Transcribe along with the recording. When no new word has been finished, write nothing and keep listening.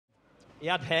He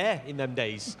had hair in them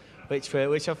days, which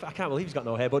I can't believe he's got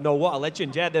no hair. But no, what a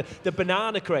legend! Yeah, the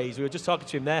banana craze. We were just talking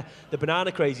to him there. The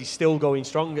banana craze is still going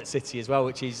strong at City as well,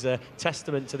 which is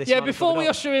testament to this. Yeah, man before we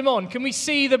usher him on, can we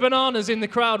see the bananas in the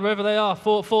crowd wherever they are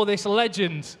for this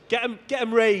legend? Get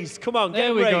them raised. Come on, get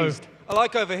them raised. I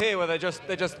like over here where they're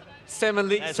just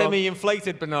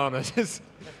semi-inflated bananas.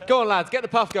 Go on, lads, get the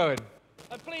puff going.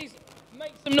 And please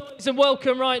make some noise and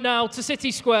welcome right now to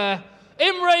City Square,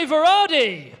 Imre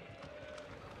Varadi.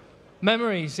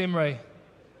 Memories, Imre.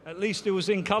 At least it was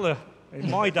in colour. In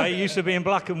my day, it used to be in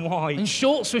black and white. And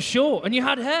shorts were short, and you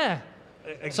had hair.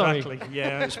 Exactly, Sorry.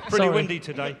 yeah. It's pretty windy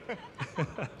today.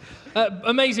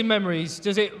 Amazing memories.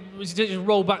 Does it just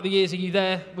roll back the years? Are you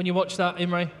there when you watch that,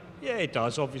 Imre? Yeah, it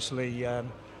does. Obviously,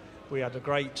 we had a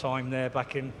great time there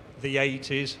back in the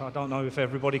 80s. I don't know if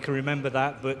everybody can remember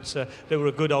that, but they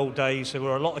were good old days. There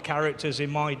were a lot of characters in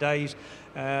my days,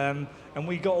 and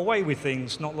we got away with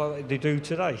things not like they do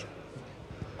today.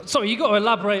 Sorry, you've got to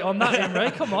elaborate on that, Imre.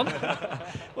 Come on.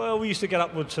 Well, we used to get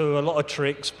up to a lot of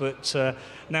tricks, but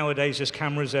nowadays there's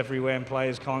cameras everywhere and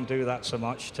players can't do that so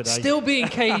much today. Still being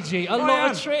cagey, a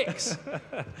lot of tricks.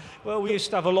 Well, we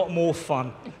used to have a lot more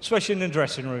fun, especially in the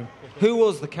dressing room. Who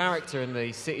was the character in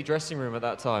the City dressing room at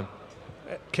that time?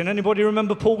 Can anybody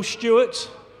remember Paul Stewart?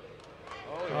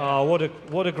 Oh,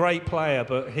 what a great player,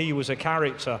 but he was a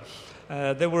character.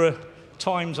 There were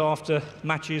times after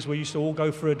matches we used to all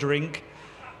go for a drink,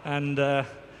 and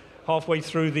halfway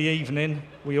through the evening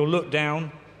we all look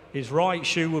down. His right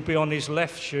shoe would be on his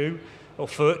left shoe or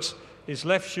foot, his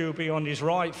left shoe would be on his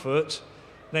right foot.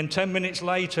 Then 10 minutes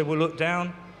later we'll look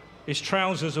down, his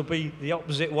trousers will be the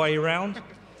opposite way around.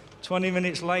 20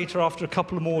 minutes later, after a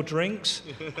couple of more drinks,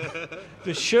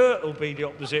 the shirt will be the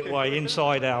opposite way,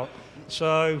 inside out.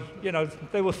 So, you know,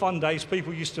 they were fun days.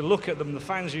 People used to look at them. The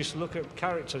fans used to look at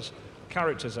characters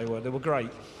they were great.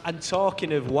 And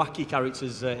talking of wacky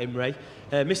characters, Imre,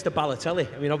 Mr.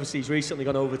 Balotelli, I mean, obviously he's recently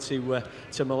gone over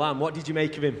to Milan. What did you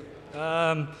make of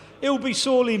him? He'll be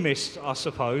sorely missed, I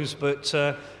suppose, but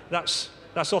that's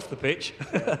off the pitch.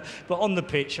 But on the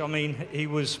pitch, I mean, he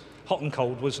was hot and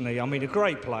cold, wasn't he? I mean, a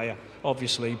great player,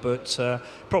 obviously, but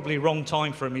probably wrong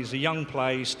time for him. He's a young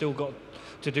player. He's still got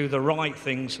to do the right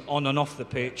things on and off the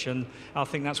pitch, and I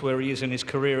think that's where he is in his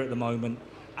career at the moment.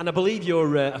 And I believe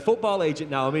you're a football agent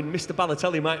now. I mean, Mr.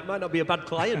 Balotelli might not be a bad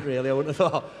client, really, I wouldn't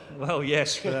have thought. Well,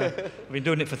 yes. I've been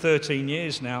doing it for 13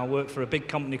 years now. I work for a big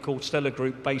company called Stella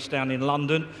Group based down in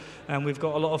London, and we've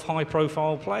got a lot of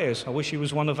high-profile players. I wish he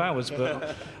was one of ours,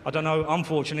 but I don't know.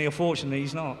 Unfortunately or fortunately,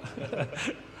 he's not.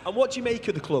 And what do you make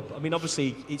of the club? I mean,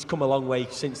 obviously, it's come a long way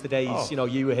since the days, you know,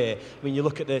 you were here. I mean, you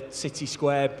look at the City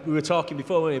Square. We were talking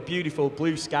before, weren't we? Beautiful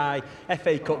blue sky,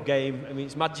 FA Cup game. I mean,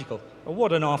 it's magical. Well,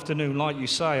 what an afternoon, like you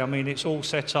say. I mean, it's all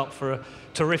set up for a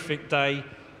terrific day,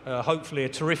 hopefully a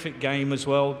terrific game as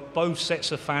well. Both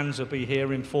sets of fans will be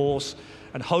here in force,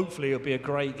 and hopefully it'll be a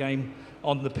great game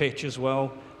on the pitch as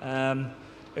well.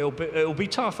 It'll be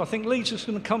tough. I think Leeds is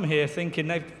going to come here thinking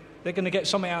they're going to get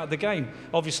something out of the game.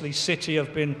 Obviously, City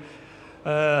have been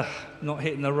not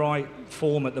hitting the right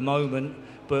form at the moment,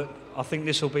 but I think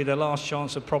this will be their last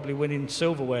chance of probably winning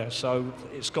silverware, so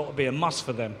it's got to be a must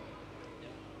for them.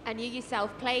 And you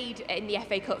yourself played in the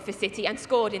FA Cup for City and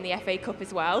scored in the FA Cup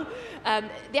as well.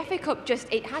 The FA Cup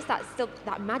it has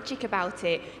that magic about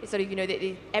it. It's sort of, you know,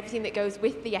 everything that goes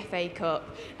with the FA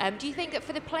Cup. Do you think that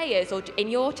for the players, or in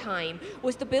your time,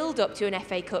 was the build-up to an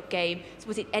FA Cup game,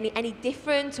 was it any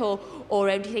different, or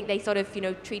do you think they sort of, you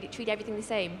know, treat everything the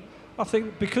same? I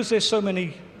think because there's so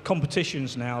many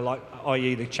competitions now, like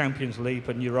i.e. the Champions League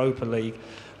and Europa League,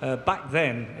 back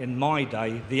then, in my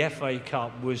day, the FA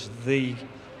Cup was the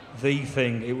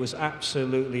thing. It was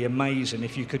absolutely amazing.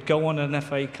 If you could go on an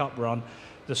FA Cup run,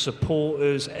 the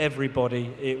supporters,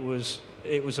 everybody, it was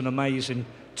an amazing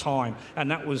time.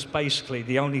 And that was basically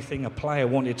the only thing a player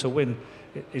wanted to win,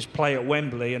 is play at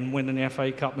Wembley and win an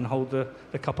FA Cup and hold the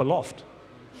cup aloft.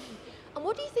 And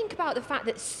what do you think about the fact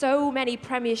that so many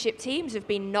Premiership teams have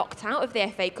been knocked out of the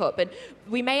FA Cup, and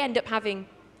we may end up having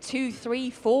 2, 3,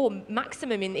 4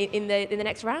 maximum in the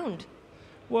next round?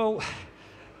 Well,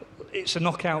 it's a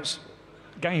knockouts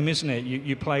game, isn't it?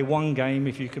 You play one game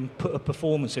if you can put a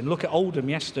performance in. Look at Oldham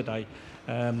yesterday.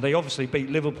 They obviously beat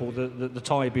Liverpool the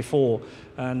tie before,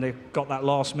 and they got that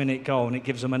last-minute goal, and it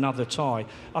gives them another tie.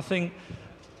 I think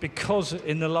because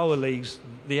in the lower leagues,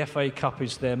 the FA Cup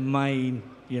is their main,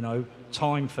 you know,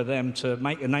 time for them to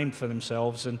make a name for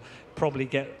themselves and probably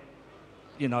get,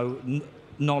 you know,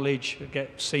 knowledge,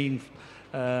 get seen,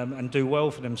 and do well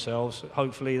for themselves.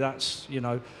 Hopefully that's, you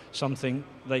know, something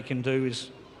they can do is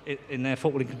in their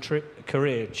footballing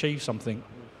career, achieve something.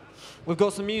 We've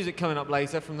got some music coming up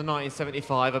later from the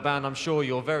 1975, a band I'm sure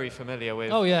you're very familiar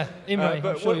with. Oh yeah, Imre,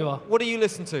 I'm sure you are. What do you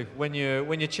listen to when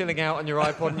you're chilling out on your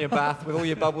iPod in your bath with all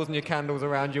your bubbles and your candles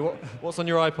around you? What's on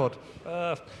your iPod?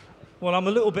 Well, I'm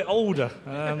a little bit older.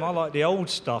 I like the old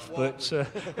stuff, but...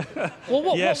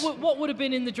 Well, yes. what would have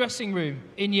been in the dressing room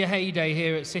in your heyday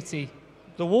here at City?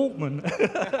 The Walkman.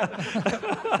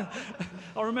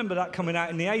 I remember that coming out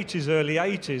in the 80s, early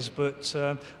 80s, but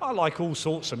I like all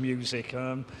sorts of music.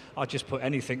 I just put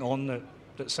anything on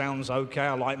that sounds okay.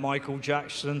 I like Michael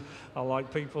Jackson. I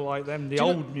like people like them, the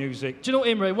old music. Do you know what,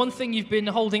 Imre? One thing you've been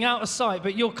holding out of sight,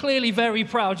 but you're clearly very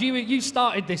proud. You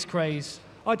started this craze.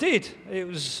 I did. It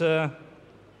was... I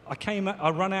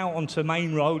ran out onto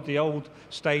Main Road, the old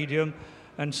stadium,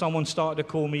 and someone started to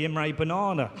call me Imre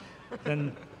Banana.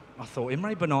 Then I thought,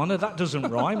 Imre Banana? That doesn't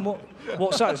rhyme.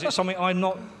 What's that? Is it something I'm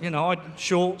not, I had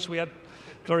shorts. We had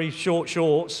very short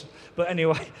shorts. But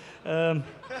anyway. And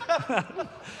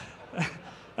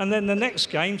then the next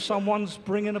game, someone's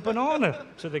bringing a banana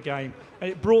to the game. And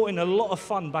it brought in a lot of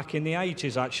fun back in the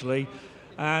 80s, actually.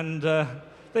 And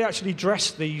they actually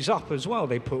dressed these up as well.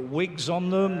 They put wigs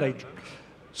on them. They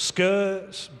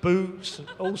skirts, boots,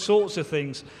 all sorts of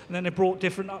things. And then they brought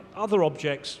different other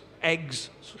objects, eggs,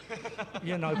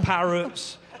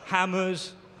 parrots,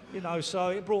 hammers, so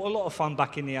it brought a lot of fun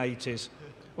back in the 80s.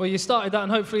 Well, you started that,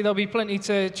 and hopefully there'll be plenty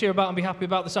to cheer about and be happy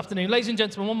about this afternoon. Ladies and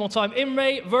gentlemen, one more time,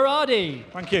 Imre Varadi.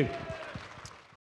 Thank you.